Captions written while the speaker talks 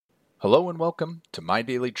Hello and welcome to My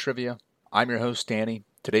Daily Trivia. I'm your host, Danny.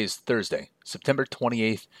 Today is Thursday, September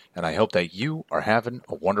 28th, and I hope that you are having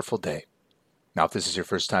a wonderful day. Now, if this is your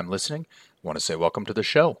first time listening, I want to say welcome to the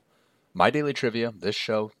show. My Daily Trivia, this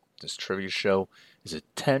trivia show, is a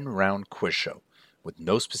 10-round quiz show with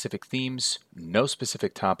no specific themes, no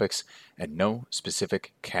specific topics, and no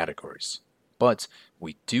specific categories. But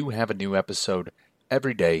we do have a new episode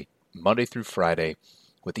every day, Monday through Friday,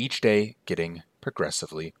 with each day getting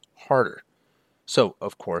progressively harder. So,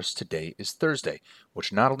 of course, today is Thursday,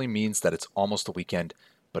 which not only means that it's almost the weekend,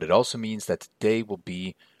 but it also means that today will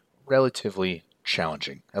be relatively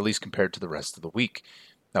challenging, at least compared to the rest of the week.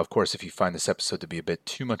 Now, of course, if you find this episode to be a bit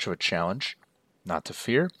too much of a challenge, not to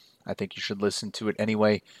fear, I think you should listen to it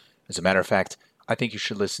anyway. As a matter of fact, I think you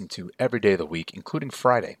should listen to every day of the week, including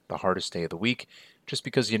Friday, the hardest day of the week, just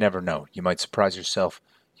because you never know. You might surprise yourself.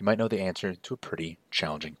 You might know the answer to a pretty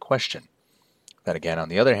challenging question. Then again, on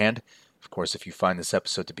the other hand, of course, if you find this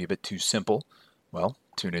episode to be a bit too simple, well,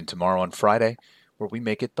 tune in tomorrow on Friday, where we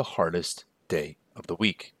make it the hardest day of the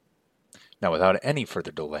week. Now, without any further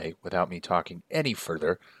delay, without me talking any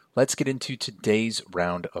further, let's get into today's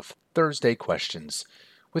round of Thursday questions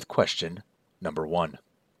with question number 1.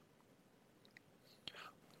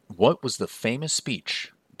 What was the famous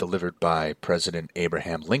speech delivered by President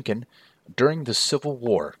Abraham Lincoln during the Civil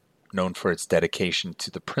War, known for its dedication to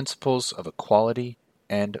the principles of equality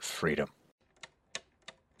and freedom?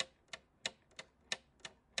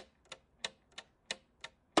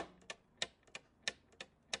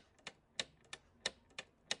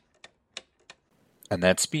 And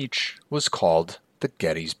that speech was called the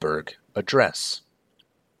Gettysburg Address.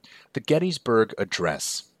 The Gettysburg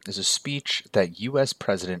Address is a speech that U.S.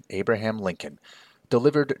 President Abraham Lincoln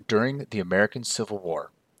delivered during the American Civil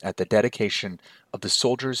War at the dedication of the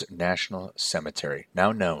Soldiers' National Cemetery,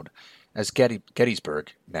 now known as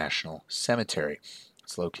Gettysburg National Cemetery.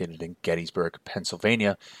 It's located in Gettysburg,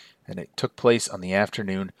 Pennsylvania, and it took place on the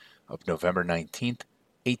afternoon of November 19th,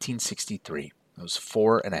 1863. It was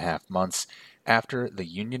 4.5 months after the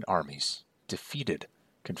Union armies defeated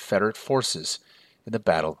Confederate forces in the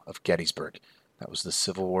Battle of Gettysburg. That was the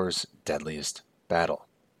Civil War's deadliest battle.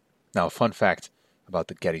 Now, a fun fact about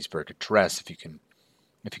the Gettysburg Address, if you can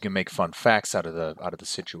make fun facts out of the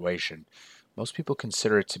situation, most people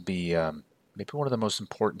consider it to be maybe one of the most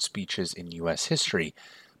important speeches in U.S. history,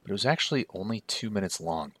 but it was actually only 2 minutes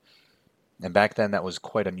long. And back then, that was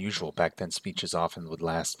quite unusual. Back then, speeches often would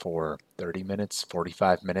last for 30 minutes,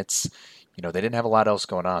 45 minutes. They didn't have a lot else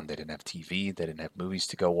going on. They didn't have TV. They didn't have movies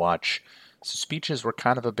to go watch. So speeches were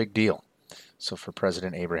kind of a big deal. So for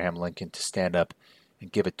President Abraham Lincoln to stand up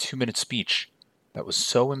and give a 2-minute speech that was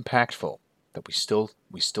so impactful that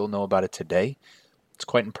we still know about it today, it's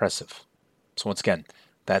quite impressive. So once again,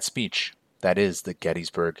 that speech, that is the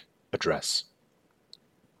Gettysburg Address.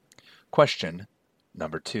 Question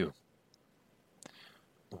number 2.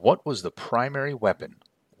 What was the primary weapon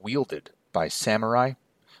wielded by samurai,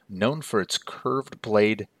 known for its curved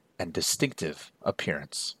blade and distinctive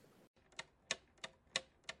appearance?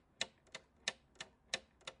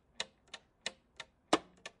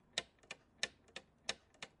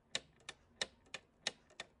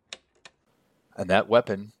 And that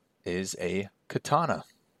weapon is a katana.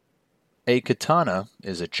 A katana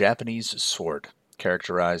is a Japanese sword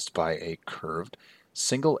characterized by a curved,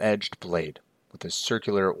 single-edged blade with a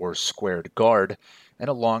circular or squared guard and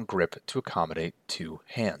a long grip to accommodate 2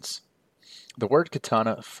 hands. The word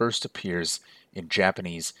katana first appears in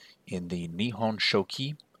Japanese in the Nihon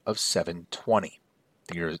Shoki of 720,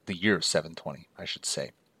 the year 720, I should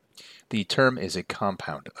say. The term is a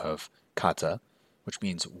compound of kata, which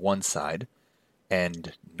means one side,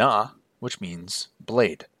 and na, which means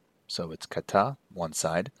blade. So it's kata, one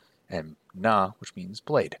side, and na, which means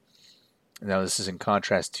blade. Now this is in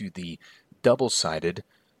contrast to the double-sided,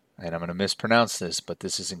 and I'm going to mispronounce this, but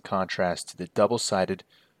this is in contrast to the double-sided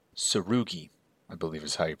tsurugi, I believe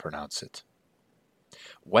is how you pronounce it.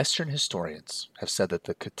 Western historians have said that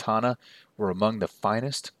the katana were among the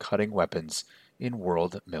finest cutting weapons in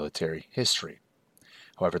world military history.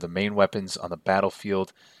 However, the main weapons on the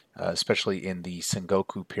battlefield, especially in the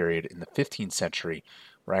Sengoku period in the 15th century,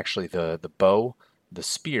 were actually the bow, the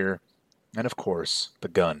spear, and of course, the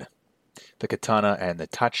gun. The katana and the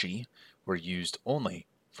tachi were used only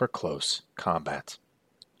for close combat.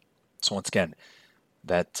 So once again,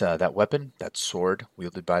 that weapon, that sword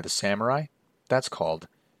wielded by the samurai, that's called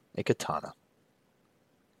a katana.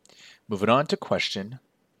 Moving on to question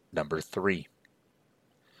number 3.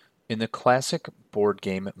 In the classic board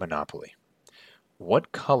game Monopoly,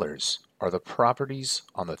 what colors are the properties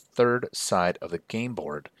on the third side of the game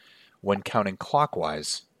board when counting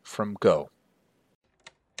clockwise from Go?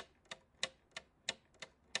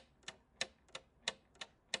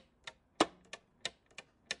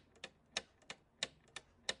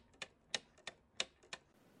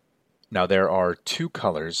 Now there are two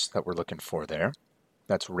colors that we're looking for there.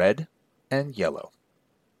 That's red and yellow.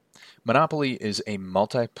 Monopoly is a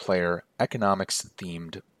multiplayer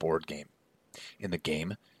economics-themed board game. In the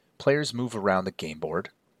game, players move around the game board,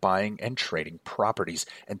 buying and trading properties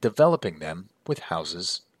and developing them with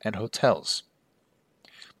houses and hotels.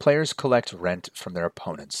 Players collect rent from their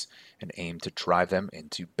opponents and aim to drive them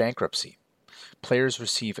into bankruptcy. Players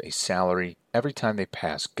receive a salary every time they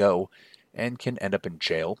pass Go and can end up in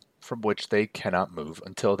jail, from which they cannot move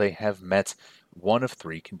until they have met one of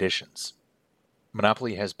three conditions.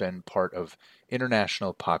 Monopoly has been part of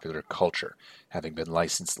international popular culture, having been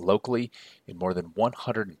licensed locally in more than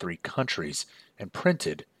 103 countries and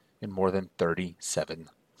printed in more than 37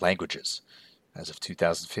 languages. As of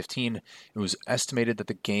 2015, it was estimated that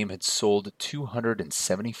the game had sold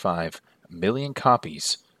 275 million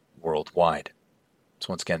copies worldwide. So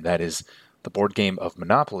once again, that is the board game of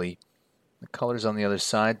Monopoly. The colors on the other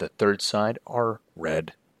side, the third side, are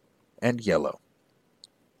red and yellow.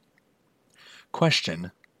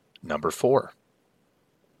 Question number 4.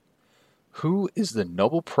 Who is the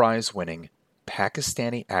Nobel Prize-winning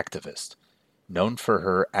Pakistani activist known for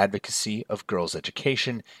her advocacy of girls'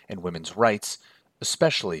 education and women's rights,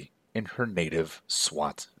 especially in her native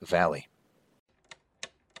Swat Valley?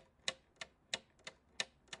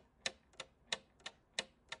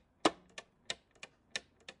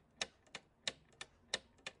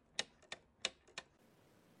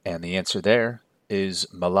 And the answer there is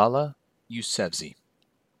Malala Yousafzai.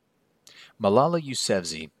 Malala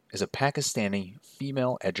Yousafzai is a Pakistani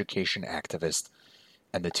female education activist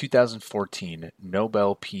and the 2014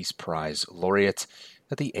 Nobel Peace Prize laureate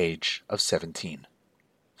at the age of 17.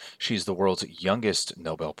 She is the world's youngest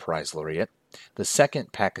Nobel Prize laureate, the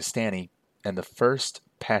second Pakistani, and the first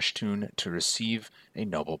Pashtun to receive a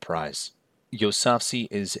Nobel Prize. Yousafzai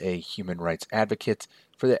is a human rights advocate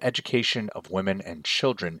for the education of women and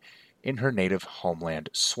children in her native homeland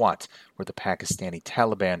Swat, where the Pakistani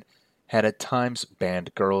Taliban had at times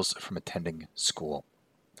banned girls from attending school.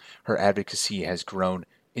 Her advocacy has grown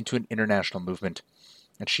into an international movement,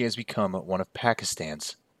 and she has become one of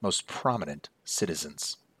Pakistan's most prominent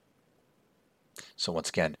citizens. So once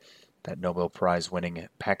again, that Nobel Prize-winning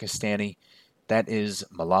Pakistani, that is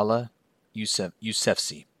Malala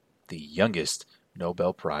Yousafzai, the youngest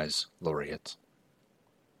Nobel Prize laureate.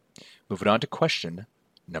 Moving on to question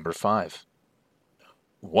number 5.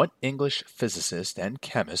 What English physicist and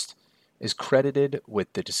chemist is credited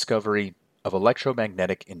with the discovery of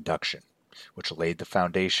electromagnetic induction, which laid the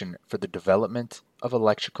foundation for the development of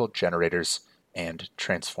electrical generators and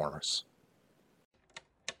transformers?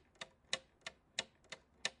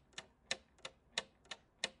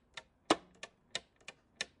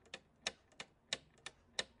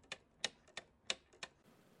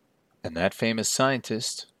 And that famous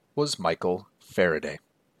scientist was Michael Faraday.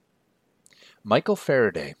 Michael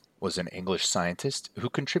Faraday was an English scientist who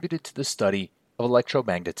contributed to the study of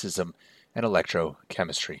electromagnetism and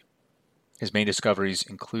electrochemistry. His main discoveries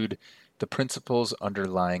include the principles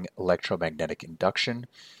underlying electromagnetic induction,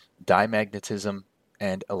 diamagnetism,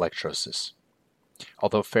 and electrolysis.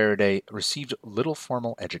 Although Faraday received little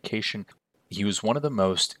formal education, he was one of the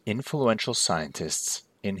most influential scientists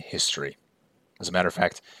in history. As a matter of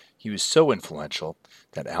fact, he was so influential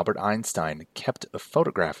that Albert Einstein kept a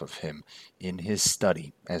photograph of him in his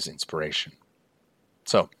study as inspiration.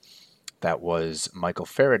 So, that was Michael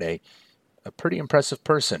Faraday, a pretty impressive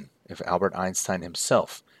person if Albert Einstein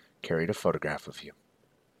himself carried a photograph of you.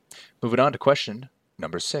 Moving on to question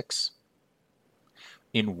number 6.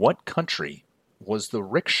 In what country was the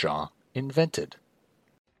rickshaw invented?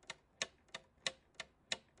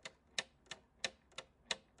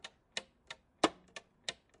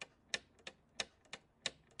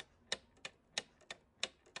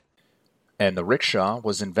 And the rickshaw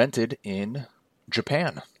was invented in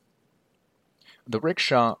Japan. The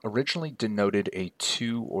rickshaw originally denoted a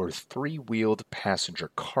 2- or 3-wheeled passenger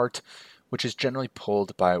cart, which is generally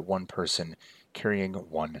pulled by one person carrying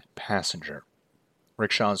one passenger.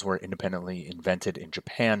 Rickshaws were independently invented in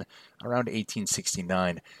Japan around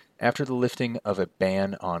 1869 after the lifting of a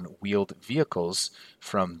ban on wheeled vehicles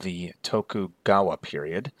from the Tokugawa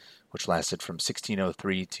period, which lasted from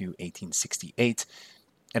 1603 to 1868,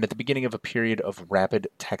 and at the beginning of a period of rapid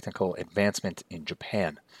technical advancement in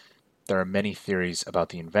Japan. There are many theories about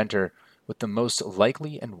the inventor, with the most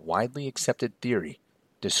likely and widely accepted theory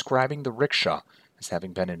describing the rickshaw as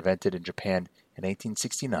having been invented in Japan in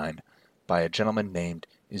 1869 by a gentleman named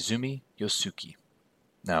Izumi Yosuke.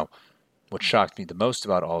 Now, what shocked me the most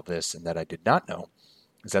about all this and that I did not know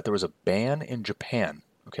is that there was a ban in Japan.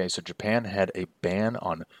 Okay, so Japan had a ban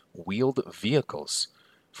on wheeled vehicles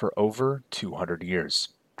for over 200 years.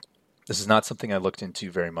 This is not something I looked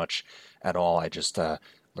into very much at all. I just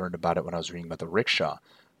learned about it when I was reading about the rickshaw.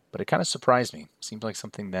 But it kind of surprised me. Seems like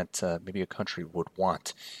something that maybe a country would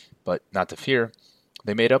want. But not to fear,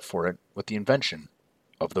 they made up for it with the invention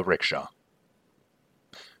of the rickshaw.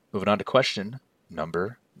 Moving on to question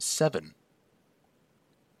number 7.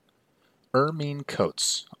 Ermine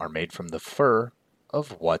coats are made from the fur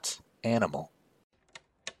of what animal?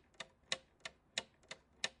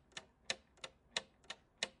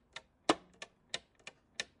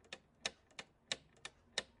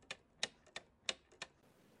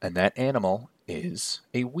 And that animal is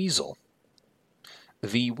a weasel.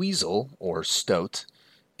 The weasel, or stoat,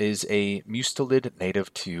 is a mustelid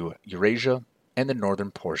native to Eurasia and the northern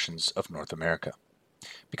portions of North America.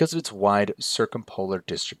 Because of its wide circumpolar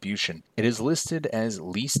distribution, it is listed as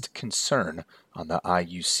least concern on the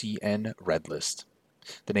IUCN Red List.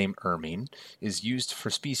 The name ermine is used for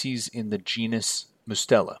species in the genus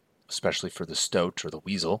Mustela, especially for the stoat or the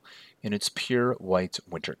weasel, in its pure white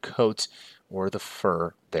winter coat or the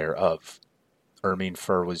fur thereof. Ermine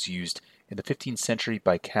fur was used in the 15th century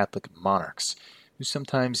by Catholic monarchs, who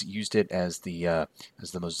sometimes used it as the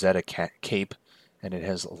Mosetta cape, and it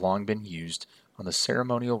has long been used on the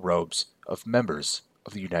ceremonial robes of members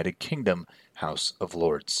of the United Kingdom House of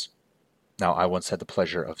Lords. Now, I once had the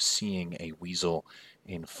pleasure of seeing a weasel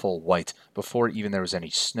in full white before even there was any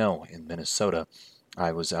snow in Minnesota.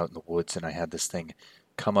 I was out in the woods and I had this thing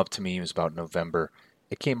come up to me. It was about November.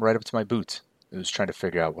 It came right up to my boot. It was trying to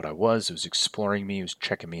figure out what I was. It was exploring me. It was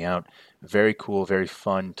checking me out. Very cool, very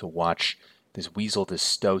fun to watch this weasel, this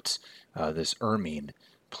stoat, this ermine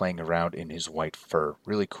playing around in his white fur.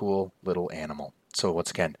 Really cool little animal. So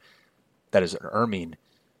once again, that is an ermine.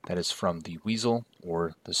 That is from the weasel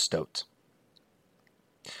or the stoat.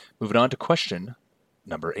 Moving on to question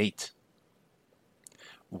number 8.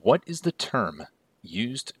 What is the term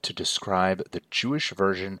used to describe the Jewish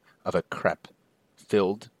version of a crepe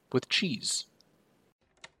filled with cheese?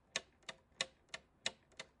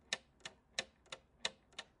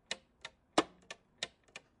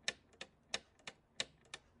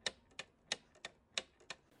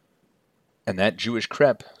 And that Jewish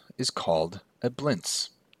crepe is called a blintz.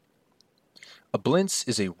 A blintz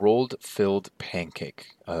is a rolled-filled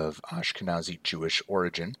pancake of Ashkenazi Jewish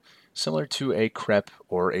origin, similar to a crepe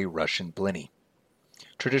or a Russian blini.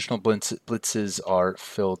 Traditional blitzes are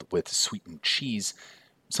filled with sweetened cheese,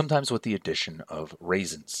 sometimes with the addition of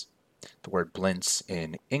raisins. The word blintz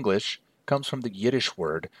in English comes from the Yiddish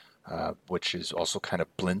word, which is also kind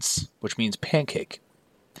of blintz, which means pancake.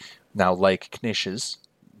 Now, like knishes,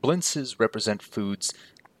 blintzes represent foods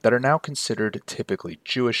that are now considered typically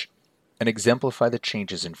Jewish and exemplify the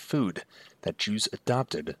changes in food that Jews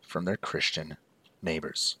adopted from their Christian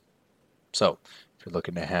neighbors. So, if you're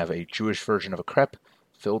looking to have a Jewish version of a crepe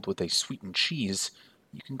filled with a sweetened cheese,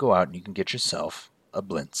 you can go out and you can get yourself a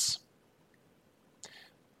blintz.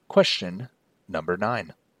 Question number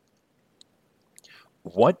 9.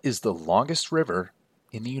 What is the longest river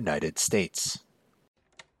in the United States?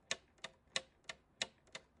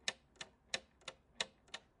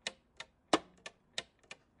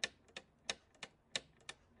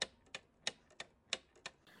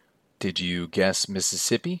 Did you guess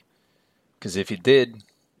Mississippi? Because if you did,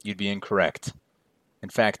 you'd be incorrect. In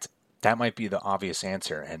fact, that might be the obvious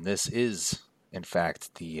answer, and this is, in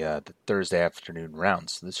fact, the Thursday afternoon round.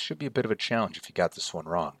 So this should be a bit of a challenge if you got this one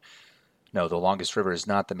wrong. No, the longest river is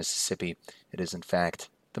not the Mississippi. It is, in fact,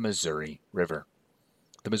 the Missouri River.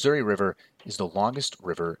 The Missouri River is the longest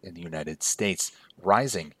river in the United States,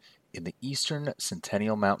 rising in the eastern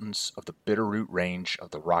Centennial Mountains of the Bitterroot Range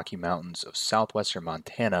of the Rocky Mountains of southwestern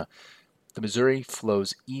Montana. The Missouri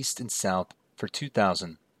flows east and south for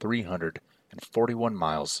 2,341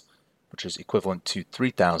 miles, which is equivalent to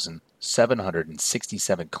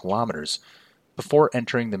 3,767 kilometers, before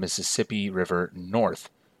entering the Mississippi River north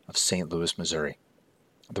of St. Louis, Missouri.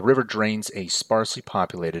 The river drains a sparsely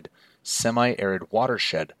populated, semi-arid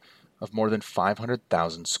watershed of more than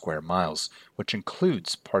 500,000 square miles, which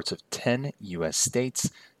includes parts of 10 U.S. states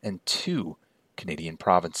and 2 Canadian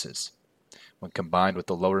provinces. When combined with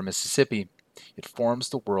the lower Mississippi, it forms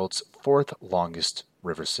the world's 4th longest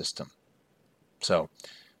river system. So,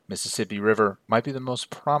 Mississippi River might be the most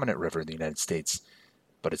prominent river in the United States,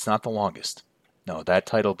 but it's not the longest. No, that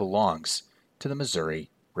title belongs to the Missouri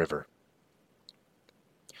River.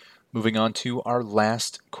 Moving on to our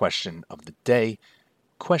last question of the day,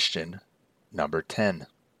 question number 10.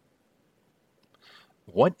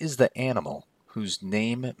 What is the animal whose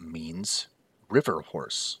name means river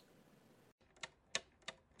horse?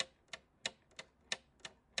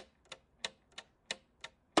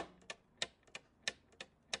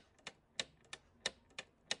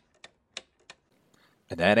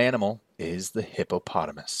 And that animal is the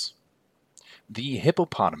hippopotamus. The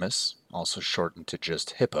hippopotamus, also shortened to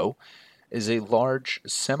just hippo, is a large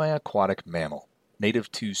semi-aquatic mammal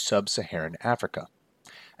native to sub-Saharan Africa.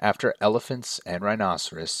 After elephants and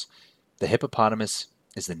rhinoceros, the hippopotamus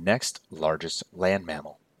is the next largest land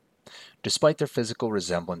mammal. Despite their physical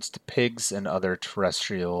resemblance to pigs and other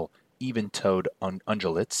terrestrial even-toed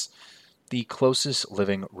ungulates, the closest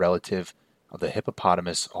living relative of the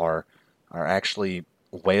hippopotamus are actually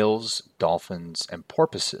whales, dolphins, and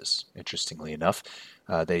porpoises, interestingly enough.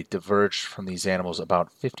 They diverged from these animals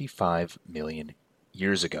about 55 million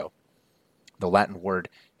years ago. The Latin word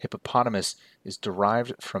hippopotamus is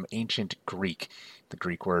derived from ancient Greek. The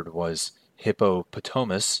Greek word was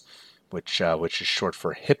hippopotamus, which is short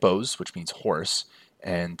for hippos, which means horse,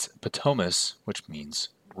 and potamus, which means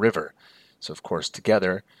river. So, of course,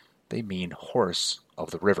 together they mean horse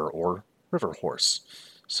of the river, or river horse.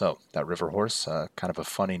 So that river horse, kind of a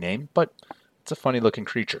funny name, but it's a funny looking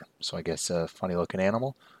creature. So I guess a funny looking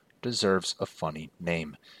animal deserves a funny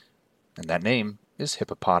name. And that name is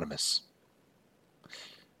hippopotamus.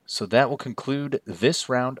 So that will conclude this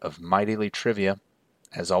round of My Daily Trivia.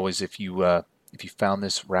 As always, if you found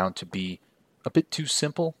this round to be a bit too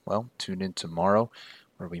simple, well, tune in tomorrow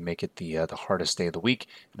where we make it the hardest day of the week.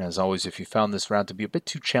 And as always, if you found this round to be a bit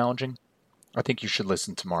too challenging, I think you should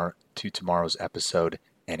listen to tomorrow's episode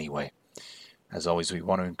anyway. As always, we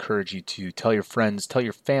want to encourage you to tell your friends, tell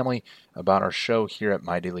your family about our show here at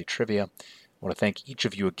My Daily Trivia. I want to thank each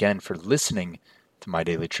of you again for listening to My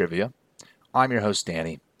Daily Trivia. I'm your host,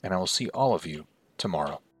 Danny, and I will see all of you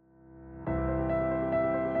tomorrow.